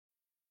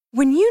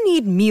When you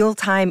need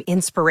mealtime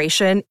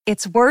inspiration,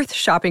 it's worth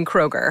shopping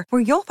Kroger,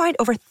 where you'll find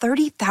over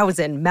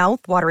 30,000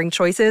 mouth-watering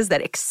choices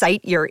that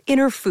excite your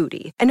inner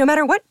foodie. And no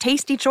matter what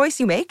tasty choice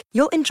you make,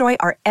 you'll enjoy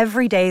our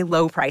everyday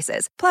low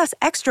prices, plus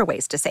extra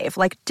ways to save,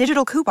 like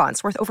digital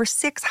coupons worth over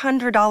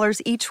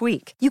 $600 each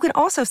week. You can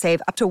also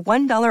save up to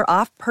 $1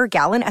 off per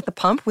gallon at the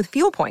pump with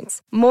fuel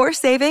points. More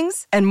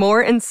savings and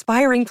more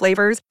inspiring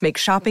flavors make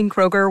shopping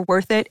Kroger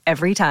worth it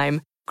every time.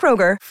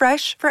 Kroger,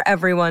 fresh for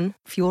everyone.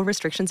 Fuel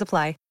restrictions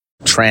apply.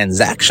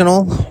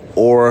 Transactional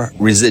or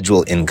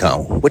residual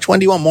income? Which one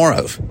do you want more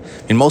of?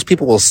 I mean, most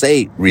people will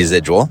say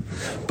residual,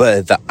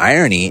 but the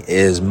irony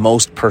is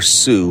most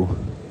pursue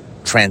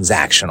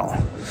transactional.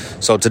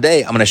 So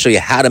today I'm going to show you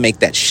how to make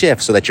that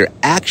shift so that your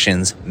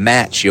actions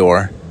match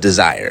your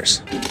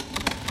desires.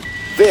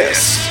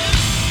 This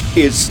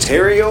is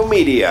Terrio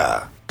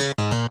Media.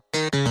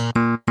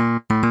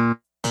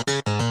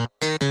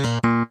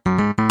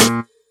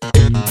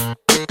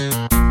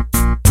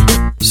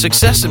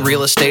 Success in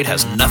real estate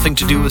has nothing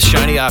to do with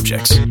shiny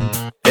objects.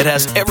 It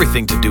has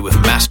everything to do with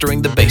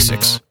mastering the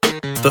basics.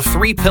 The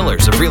 3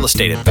 pillars of real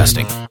estate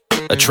investing: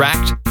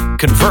 attract,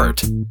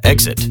 convert,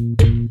 exit.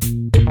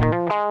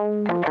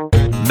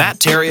 Matt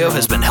Terrio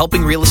has been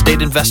helping real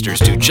estate investors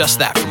do just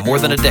that for more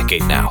than a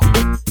decade now.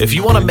 If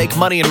you want to make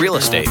money in real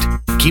estate,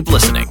 keep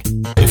listening.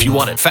 If you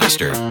want it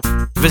faster,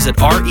 visit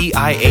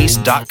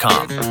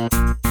reiace.com.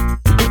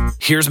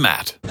 Here's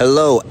Matt.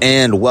 Hello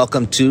and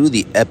welcome to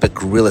the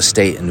Epic Real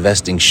Estate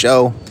Investing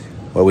Show,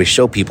 where we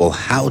show people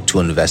how to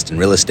invest in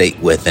real estate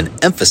with an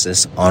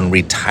emphasis on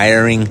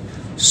retiring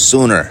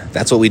sooner.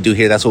 That's what we do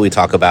here. That's what we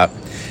talk about.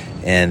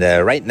 And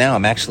right now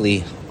I'm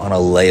actually on a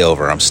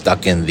layover. I'm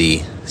stuck in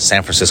the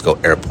San Francisco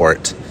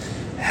airport.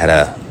 Had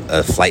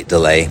a flight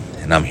delay,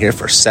 and I'm here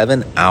for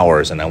 7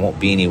 hours, and I won't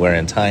be anywhere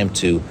in time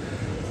to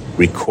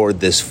record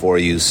this for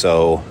you.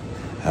 So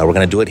we're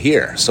going to do it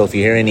here. So if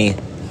you hear any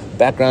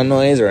background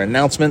noise or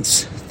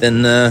announcements, then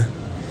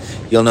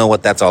you'll know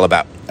what that's all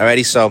about.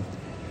 Alrighty, so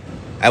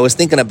I was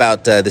thinking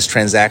about this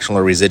transactional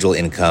or residual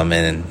income,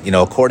 and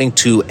according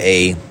to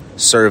a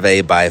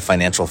survey by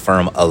financial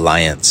firm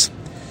Alliance,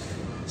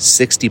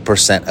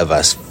 60% of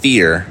us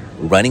fear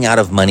running out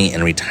of money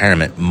in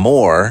retirement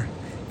more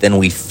than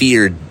we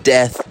fear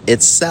death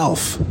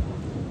itself.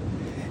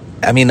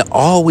 I mean,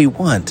 what we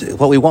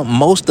want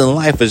most in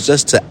life is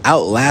just to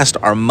outlast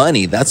our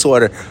money. That's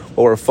what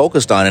we're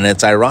focused on. And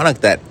it's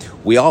ironic that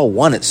we all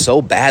want it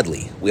so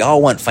badly. We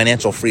all want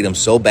financial freedom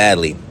so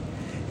badly.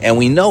 And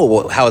we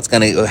know how it's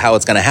going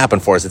to happen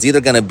for us. It's either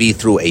going to be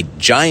through a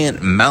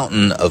giant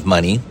mountain of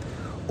money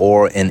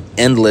or an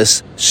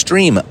endless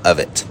stream of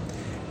it.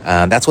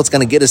 That's what's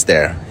going to get us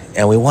there.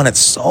 And we want it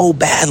so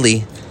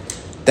badly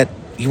that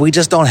we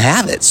just don't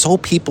have it. So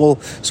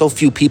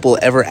few people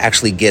ever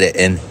actually get it.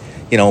 And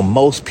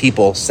most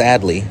people,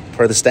 sadly,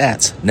 per the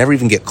stats, never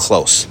even get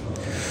close.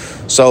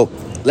 So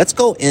let's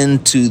go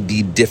into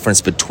the difference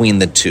between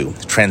the two,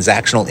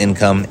 transactional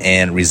income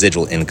and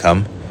residual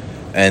income.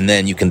 And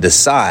then you can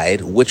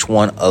decide which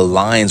one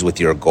aligns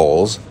with your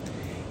goals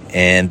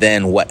and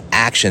then what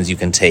actions you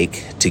can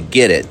take to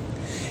get it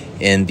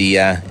in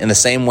the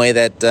same way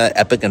that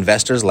epic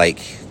investors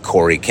like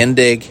Corey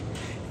Kindig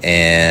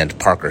and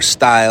Parker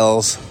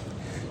Stiles,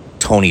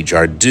 Tony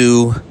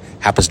Jardue,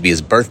 happens to be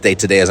his birthday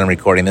today as I'm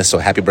recording this, so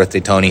happy birthday,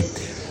 Tony.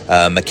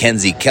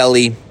 Mackenzie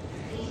Kelly,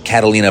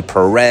 Catalina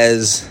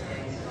Perez,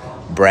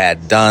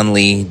 Brad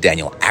Donnelly,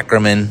 Daniel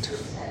Ackerman,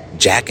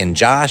 Jack and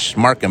Josh,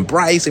 Mark and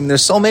Bryce. I mean,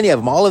 there's so many of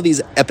them. All of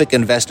these epic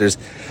investors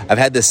I've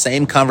had the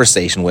same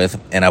conversation with,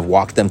 and I've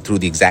walked them through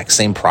the exact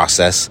same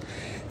process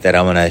that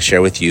I'm going to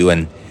share with you.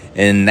 And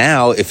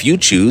now, if you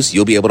choose,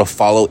 you'll be able to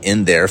follow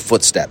in their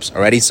footsteps.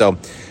 Alrighty, so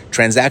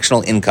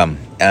transactional income,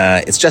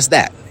 it's just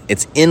that.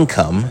 It's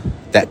income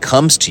that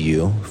comes to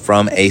you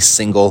from a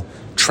single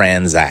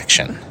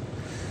transaction.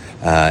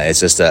 It's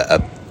just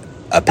a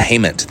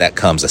payment that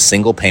comes, a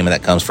single payment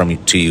that comes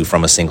to you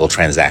from a single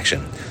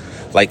transaction,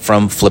 like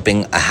from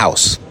flipping a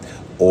house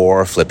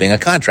or flipping a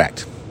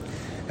contract.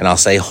 And I'll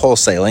say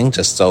wholesaling,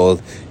 just so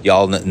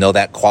y'all know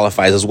that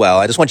qualifies as well.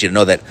 I just want you to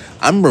know that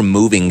I'm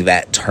removing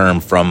that term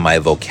from my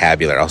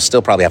vocabulary. I'll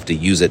still probably have to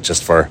use it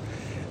just for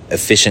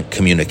efficient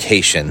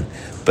communication,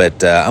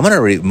 but I'm going to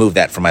remove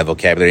that from my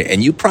vocabulary,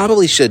 and you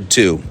probably should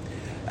too.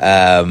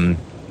 By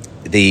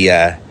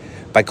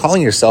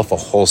calling yourself a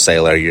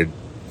wholesaler,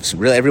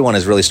 everyone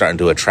is really starting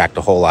to attract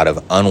a whole lot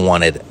of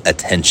unwanted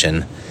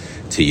attention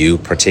to you,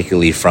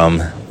 particularly from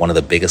one of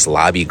the biggest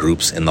lobby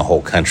groups in the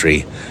whole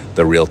country,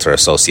 the Realtor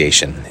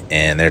Association.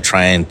 And they're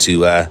trying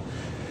to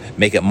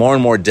make it more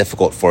and more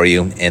difficult for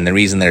you. And the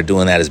reason they're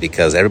doing that is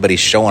because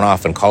everybody's showing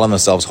off and calling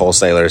themselves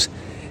wholesalers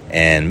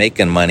and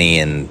making money.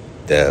 And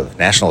the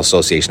National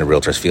Association of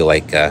Realtors feel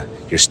like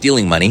you're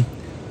stealing money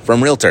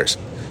from realtors.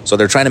 So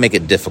they're trying to make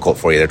it difficult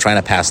for you. They're trying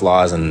to pass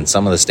laws, and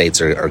some of the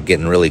states are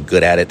getting really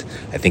good at it.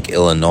 I think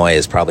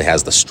Illinois probably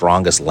has the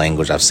strongest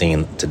language I've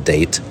seen to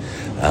date.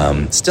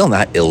 Still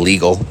not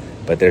illegal,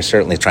 but they're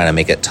certainly trying to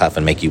make it tough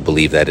and make you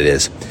believe that it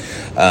is.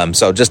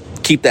 So just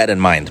keep that in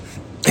mind.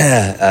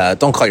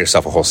 don't call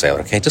yourself a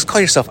wholesaler, okay? Just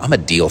call yourself, I'm a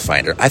deal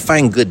finder. I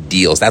find good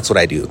deals. That's what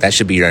I do. That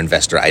should be your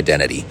investor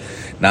identity.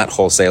 Not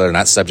wholesaler,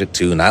 not subject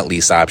to, not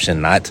lease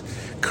option, not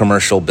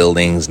commercial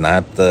buildings,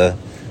 not the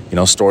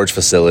storage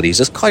facilities.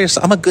 Just call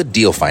yourself, I'm a good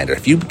deal finder.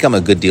 If you become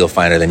a good deal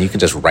finder, then you can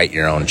just write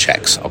your own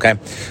checks, okay?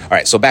 All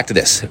right, so back to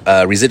this.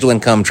 Residual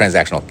income,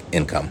 transactional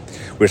income.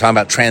 We were talking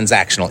about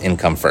transactional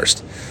income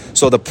first.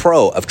 So the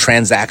pro of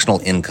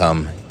transactional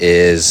income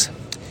is,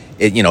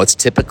 it's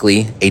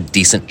typically a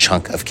decent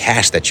chunk of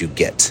cash that you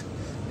get.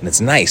 And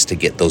it's nice to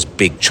get those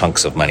big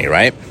chunks of money,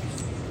 right?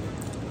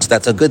 So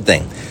that's a good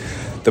thing.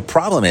 The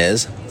problem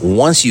is,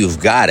 once you've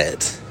got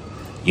it,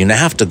 you now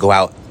have to go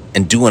out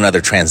and do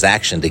another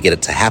transaction to get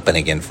it to happen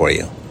again for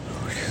you.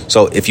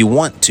 So if you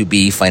want to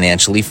be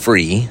financially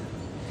free,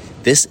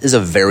 this is a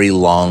very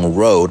long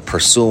road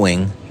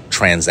pursuing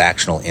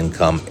transactional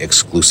income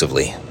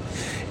exclusively.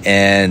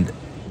 And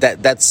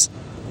that's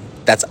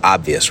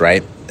obvious,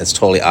 right? It's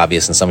totally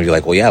obvious. And some of you are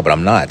like, well, yeah, but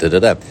I'm not.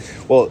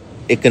 Well,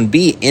 it can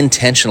be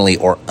intentionally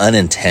or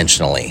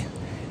unintentionally.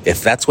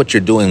 If that's what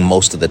you're doing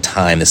most of the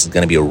time, this is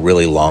going to be a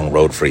really long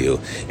road for you.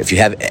 If you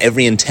have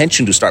every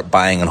intention to start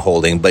buying and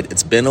holding, but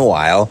it's been a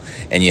while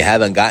and you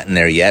haven't gotten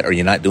there yet, or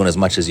you're not doing as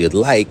much as you'd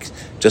like,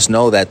 just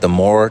know that the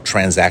more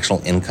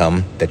transactional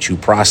income that you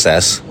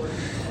process,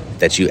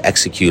 that you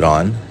execute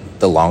on,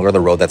 the longer the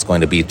road that's going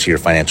to be to your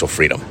financial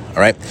freedom. All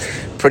right?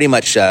 Pretty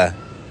much,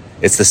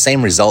 it's the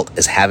same result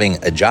as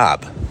having a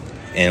job.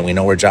 And we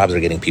know where jobs are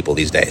getting people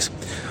these days.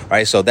 All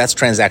right, so that's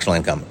transactional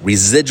income.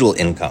 Residual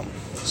income.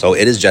 So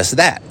it is just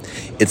that.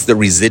 It's the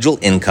residual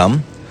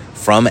income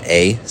from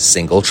a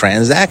single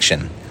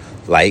transaction,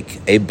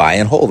 like a buy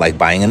and hold, like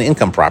buying an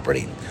income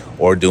property,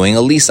 or doing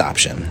a lease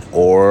option,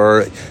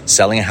 or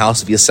selling a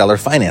house via seller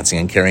financing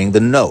and carrying the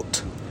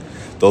note.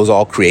 Those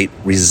all create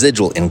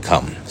residual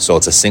income. So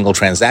it's a single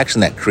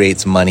transaction that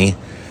creates money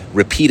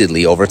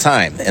repeatedly over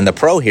time. And the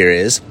pro here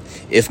is,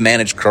 if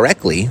managed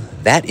correctly,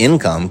 that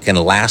income can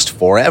last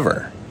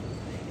forever,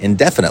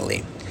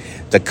 indefinitely.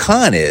 The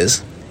con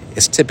is,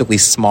 it's typically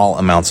small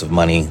amounts of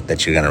money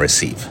that you're going to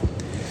receive.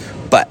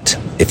 But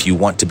if you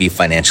want to be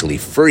financially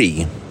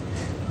free,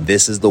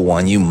 this is the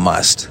one you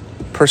must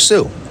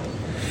pursue.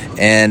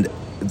 And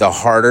the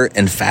harder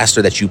and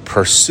faster that you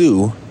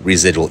pursue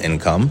residual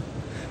income,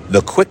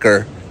 the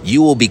quicker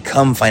you will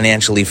become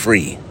financially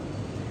free.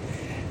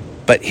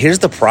 But here's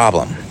the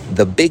problem.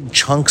 The big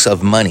chunks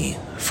of money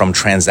from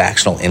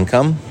transactional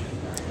income,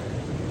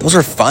 those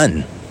are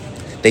fun.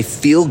 They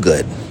feel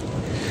good.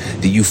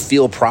 You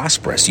feel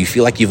prosperous. You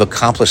feel like you've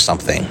accomplished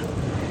something.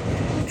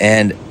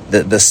 And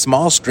the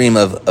small stream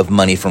of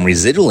money from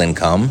residual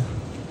income,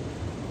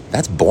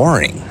 that's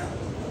boring,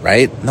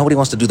 right? Nobody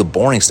wants to do the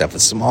boring stuff.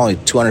 It's small,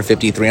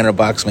 $250,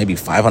 $300, maybe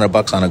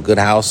 $500 on a good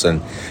house.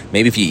 And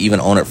maybe if you even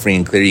own it free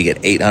and clear, you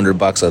get $800,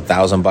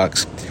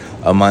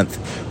 $1,000 a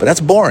month. But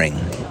that's boring.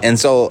 And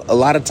so a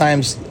lot of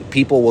times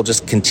people will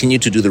just continue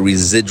to do the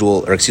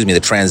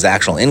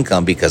transactional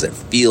income because it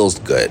feels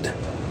good.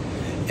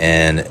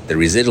 And the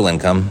residual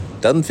income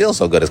doesn't feel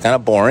so good. It's kind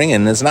of boring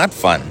and it's not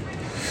fun.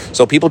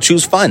 So people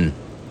choose fun,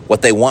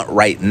 what they want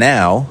right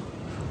now,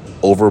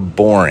 over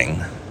boring,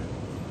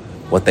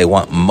 what they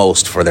want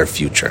most for their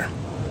future,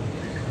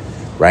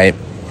 right?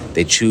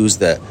 They choose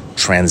the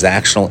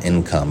transactional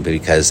income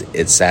because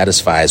it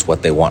satisfies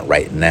what they want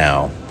right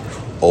now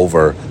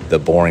over the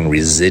boring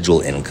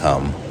residual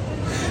income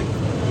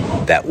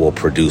that will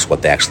produce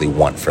what they actually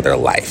want for their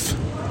life.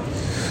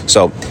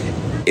 So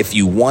if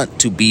you want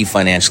to be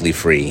financially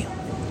free,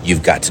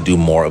 you've got to do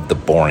more of the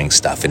boring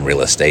stuff in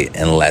real estate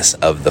and less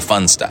of the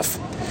fun stuff.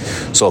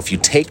 So if you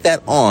take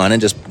that on and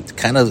just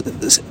kind of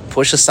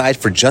push aside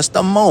for just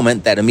a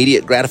moment that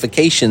immediate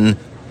gratification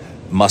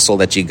muscle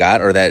that you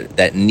got, or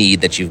that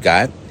need that you've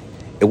got,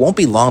 it won't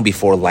be long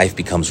before life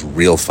becomes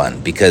real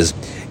fun, because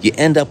you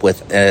end up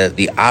with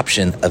the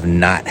option of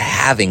not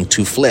having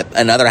to flip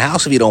another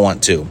house if you don't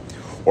want to,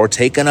 or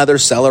take another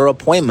seller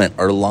appointment,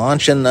 or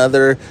launch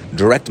another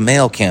direct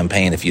mail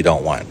campaign if you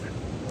don't want.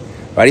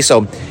 Righty?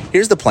 So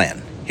here's the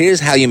plan.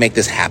 Here's how you make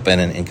this happen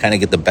and kind of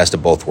get the best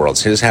of both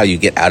worlds. Here's how you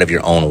get out of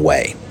your own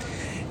way.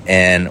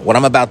 And what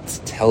I'm about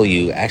to tell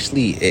you,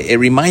 actually, it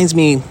reminds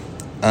me,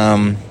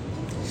 a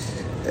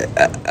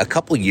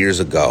couple years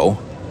ago,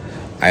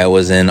 I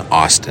was in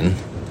Austin,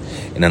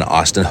 in an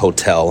Austin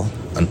hotel,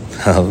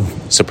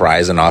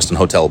 surprise, an Austin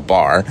hotel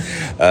bar.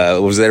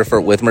 Was there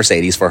with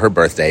Mercedes for her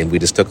birthday. We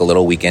just took a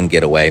little weekend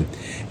getaway,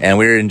 and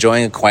we were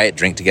enjoying a quiet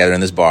drink together in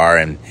this bar,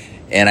 and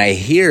I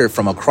hear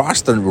from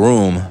across the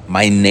room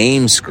my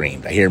name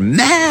screamed. I hear,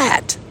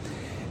 Matt!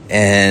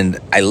 And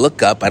I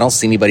look up, I don't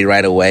see anybody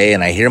right away,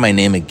 and I hear my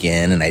name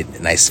again, and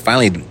I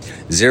finally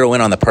zero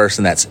in on the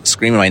person that's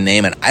screaming my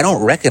name, and I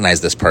don't recognize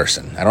this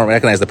person. I don't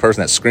recognize the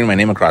person that's screaming my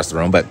name across the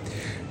room, but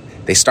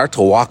they start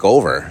to walk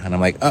over, and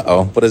I'm like,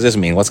 uh-oh, what does this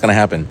mean? What's going to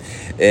happen?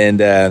 And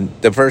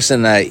the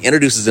person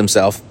introduces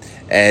himself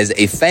as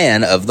a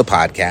fan of the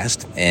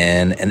podcast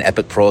and an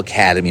Epic Pro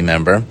Academy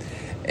member,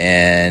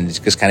 and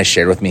just kind of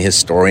shared with me his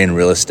story in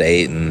real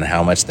estate and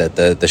how much that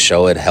the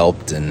show had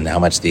helped and how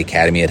much the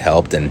Academy had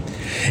helped. And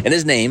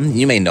his name,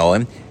 you may know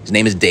him, his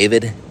name is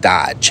David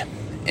Dodge.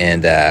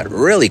 And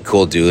really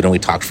cool dude, and we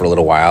talked for a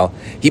little while.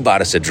 He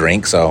bought us a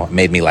drink, so it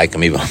made me like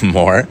him even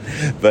more.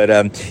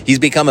 But he's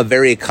become a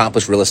very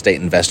accomplished real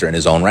estate investor in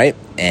his own right,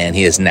 and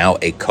he is now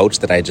a coach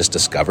that I just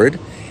discovered.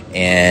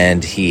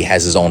 And he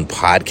has his own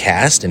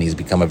podcast, and he's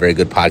become a very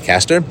good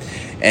podcaster.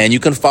 And you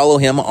can follow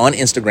him on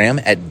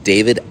Instagram at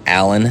David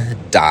Allen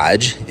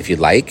Dodge, if you'd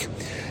like.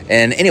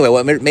 And anyway,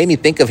 what made me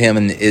think of him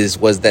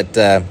was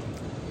that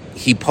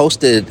he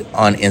posted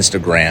on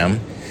Instagram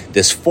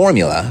this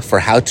formula for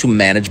how to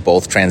manage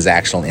both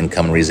transactional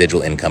income and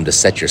residual income to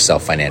set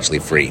yourself financially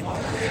free.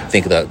 I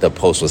think the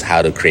post was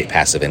how to create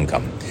passive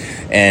income.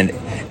 And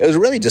it was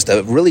really just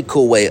a really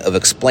cool way of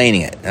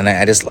explaining it. And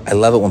I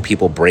love it when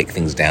people break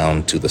things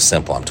down to the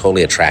simple. I'm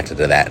totally attracted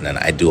to that. And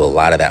I do a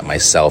lot of that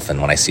myself.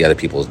 And when I see other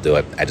people do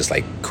it, I just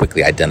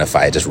quickly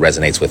identify. It just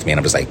resonates with me. And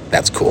I'm just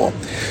that's cool.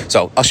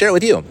 So I'll share it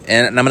with you.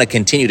 And I'm going to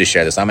continue to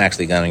share this. I'm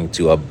actually going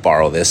to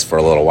borrow this for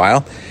a little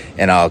while.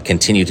 And I'll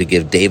continue to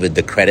give David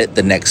the credit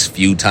the next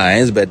few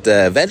times. But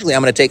eventually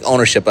I'm going to take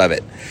ownership of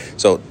it.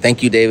 So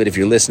thank you, David, if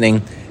you're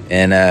listening.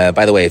 And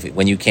by the way,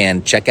 when you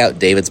can, check out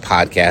David's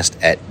podcast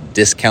at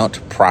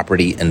Discount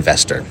Property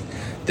Investor,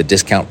 the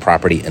Discount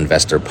Property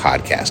Investor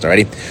podcast.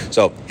 Alrighty.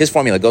 So his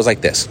formula goes like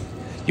this.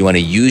 You want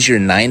to use your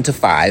 9 to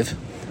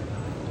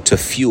 5 to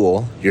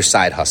fuel your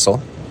side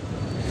hustle.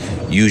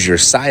 Use your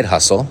side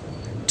hustle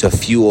to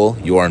fuel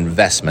your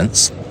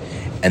investments.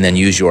 And then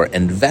use your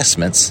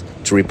investments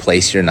to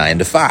replace your 9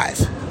 to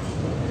 5.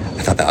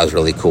 I thought that was a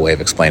really cool way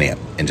of explaining it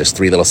in just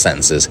 3 little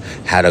sentences,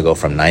 how to go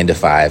from 9 to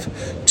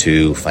 5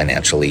 to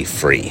financially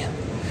free.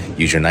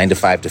 Use your 9 to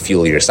 5 to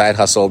fuel your side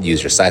hustle,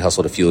 use your side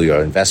hustle to fuel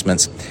your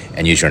investments,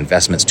 and use your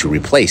investments to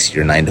replace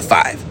your 9 to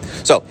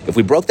 5. So if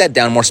we broke that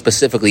down more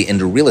specifically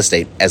into real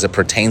estate as it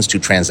pertains to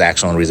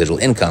transactional and residual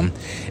income,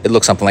 it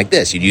looks something like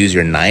this. You'd use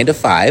your 9 to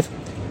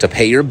 5 to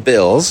pay your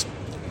bills,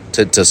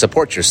 to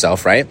support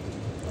yourself, right?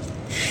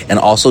 And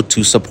also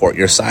to support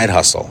your side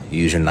hustle.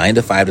 You use your 9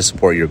 to 5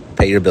 to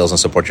pay your bills and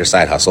support your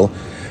side hustle,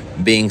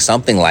 being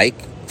something like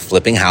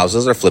flipping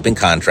houses or flipping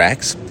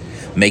contracts,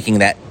 making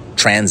that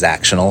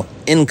transactional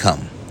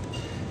income.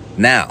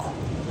 Now,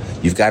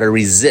 you've got to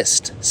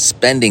resist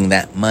spending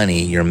that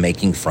money you're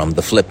making from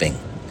the flipping.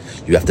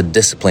 You have to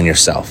discipline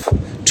yourself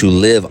to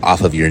live off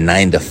of your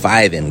 9 to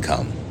 5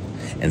 income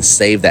and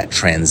save that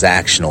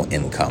transactional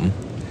income.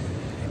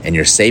 And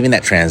you're saving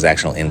that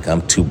transactional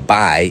income to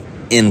buy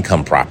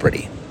income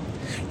property.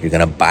 You're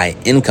going to buy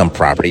income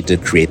property to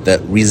create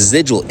the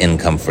residual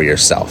income for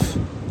yourself.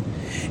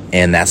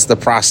 And that's the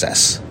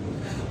process.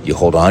 You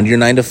hold on to your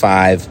 9 to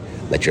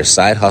 5, let your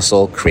side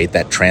hustle create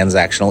that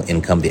transactional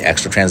income, the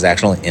extra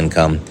transactional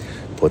income,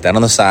 put that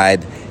on the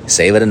side,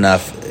 save it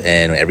enough,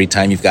 and every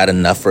time you've got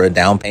enough for a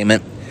down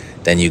payment,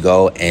 then you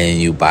go and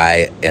you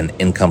buy an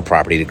income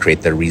property to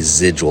create the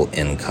residual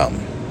income.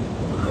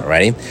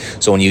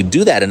 Alrighty? So when you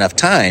do that enough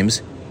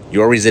times,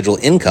 your residual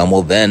income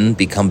will then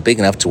become big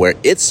enough to where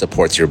it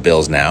supports your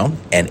bills now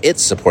and it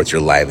supports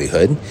your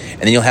livelihood.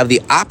 And then you'll have the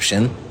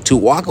option to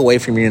walk away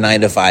from your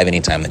 9 to 5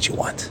 anytime that you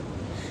want.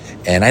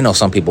 And I know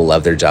some people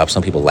love their job.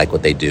 Some people like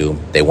what they do.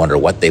 They wonder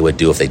what they would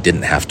do if they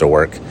didn't have to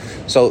work.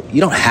 So you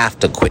don't have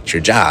to quit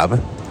your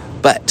job,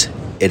 but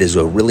it is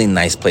a really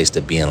nice place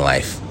to be in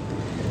life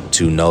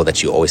to know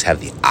that you always have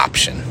the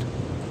option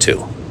to.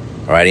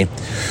 Alrighty?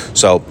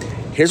 So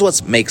here's what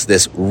makes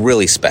this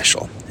really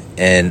special.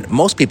 And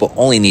most people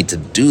only need to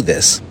do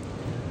this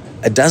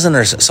a dozen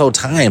or so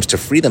times to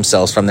free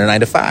themselves from their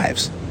 9 to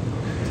 5s.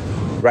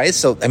 Right?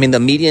 So, I mean, the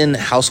median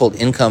household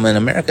income in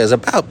America is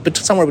about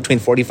somewhere between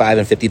 $45,000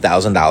 and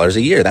 $50,000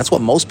 a year. That's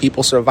what most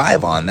people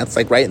survive on. That's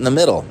right in the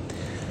middle.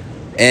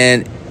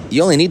 And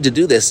you only need to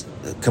do this,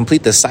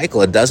 complete this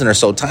cycle a dozen or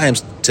so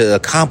times to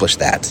accomplish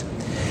that.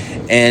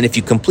 And if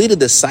you completed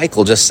this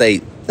cycle, let's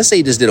say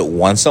you just did it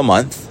once a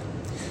month,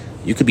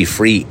 you could be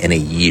free in a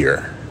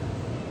year.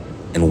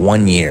 In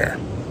 1 year.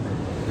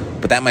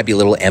 But that might be a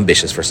little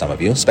ambitious for some of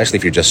you, especially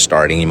if you're just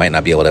starting. You might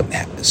not be able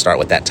to start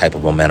with that type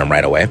of momentum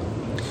right away.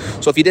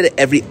 So if you did it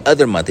every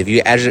other month, if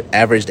you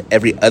averaged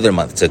every other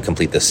month to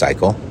complete this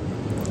cycle,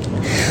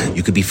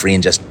 you could be free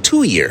in just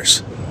 2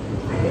 years.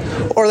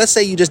 Or let's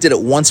say you just did it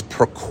once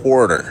per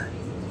quarter.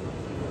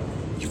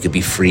 You could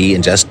be free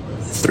in just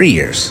 3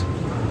 years.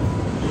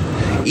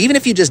 Even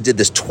if you just did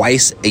this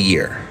twice a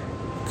year,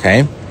 okay?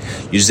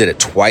 You just did it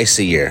twice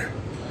a year.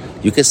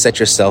 You could set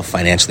yourself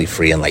financially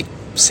free in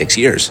 6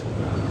 years.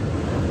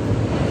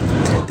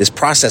 This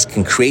process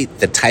can create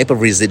the type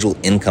of residual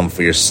income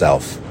for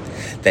yourself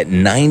that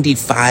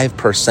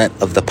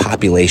 95% of the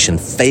population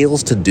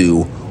fails to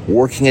do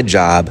working a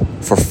job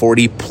for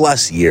 40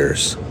 plus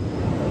years.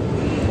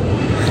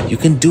 You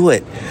can do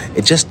it.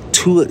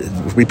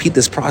 Repeat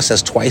this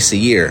process twice a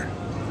year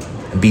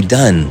and be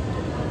done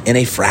in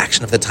a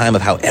fraction of the time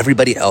of how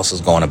everybody else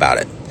is going about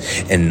it.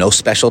 And no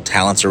special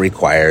talents are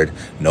required,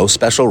 no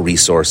special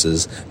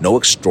resources, no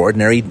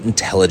extraordinary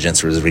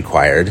intelligence is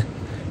required.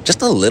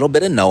 Just a little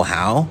bit of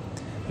know-how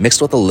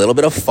mixed with a little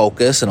bit of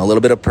focus and a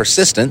little bit of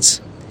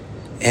persistence,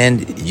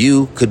 and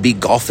you could be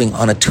golfing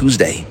on a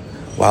Tuesday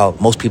while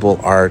most people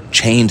are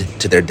chained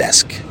to their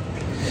desk.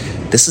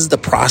 This is the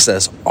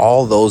process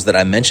all those that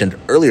I mentioned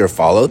earlier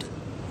followed,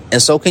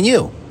 and so can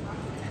you.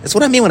 That's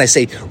what I mean when I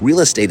say real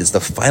estate is the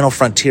final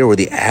frontier where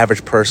the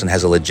average person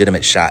has a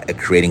legitimate shot at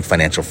creating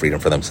financial freedom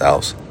for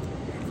themselves.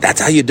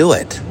 That's how you do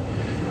it.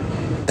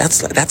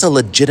 That's a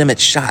legitimate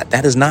shot.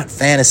 That is not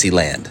fantasy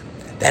land.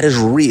 That is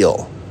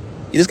real.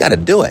 You just got to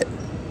do it.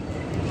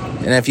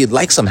 And if you'd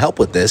like some help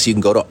with this, you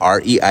can go to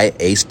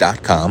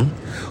reiace.com,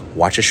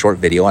 watch a short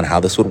video on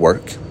how this would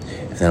work,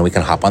 and then we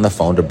can hop on the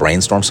phone to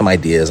brainstorm some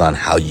ideas on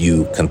how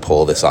you can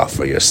pull this off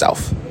for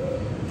yourself.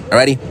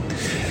 Alrighty?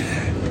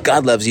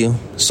 God loves you.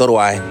 So do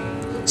I.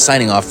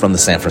 Signing off from the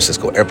San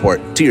Francisco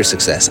airport. To your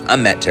success,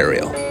 I'm Matt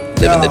Theriault.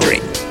 Living the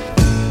dream.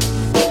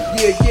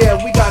 Yeah,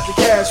 we got the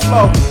cash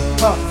flow.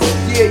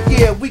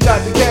 Yeah, we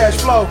got the cash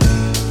flow.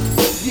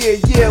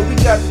 Yeah, we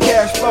got the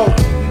cash flow.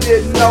 You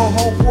didn't know,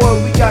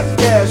 homeboy, we got the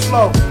cash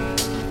flow.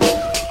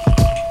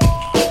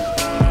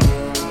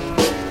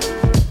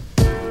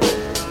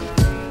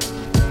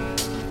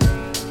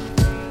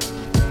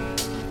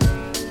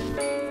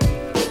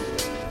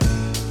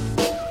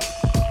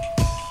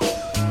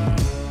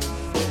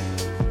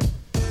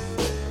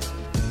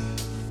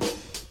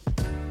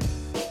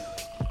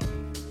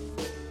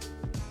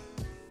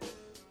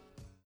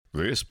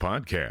 This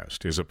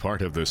podcast is a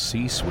part of the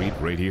C-Suite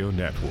Radio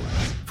Network.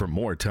 For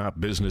more top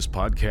business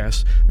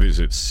podcasts,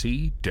 visit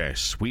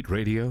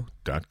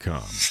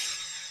c-suiteradio.com.